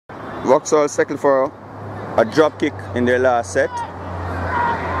Vauxhall settled for a drop kick in their last set.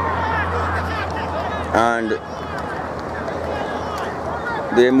 And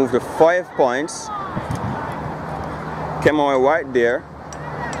they moved to 5 points. Came away white there,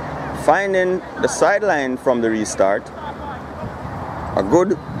 finding the sideline from the restart. A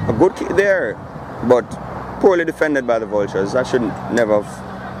good kick there, but poorly defended by the Vultures. I should never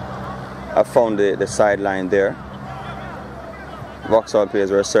have found the sideline there. Vauxhall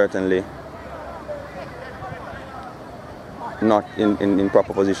players were certainly not in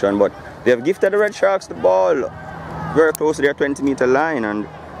proper position, but they have gifted the Red Sharks the ball very close to their 20-meter line, and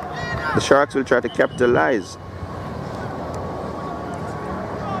the Sharks will try to capitalize.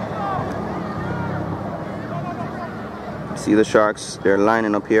 See the Sharks, they're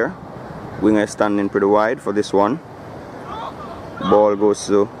lining up here. Winger is standing pretty wide for this one. Ball goes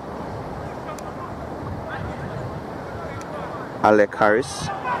to Alec Harris.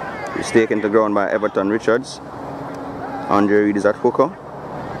 He's taken to ground by Everton Richards. Andre Reed is at hooker.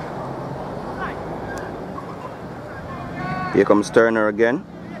 Here comes Turner again.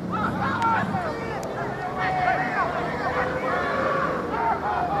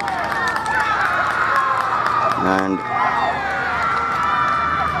 And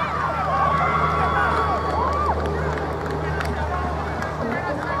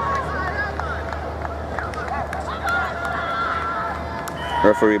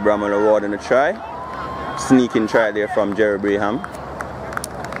referee Bramwell awarding a try. Sneaking try there from Jerry Braham.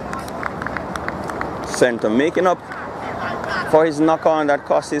 Centre making up for his knock-on that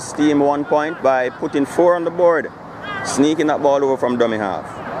cost his team 1 point by putting 4 on the board. Sneaking that ball over from dummy half.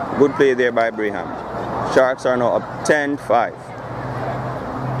 Good play there by Braham. Sharks are now up 10-5.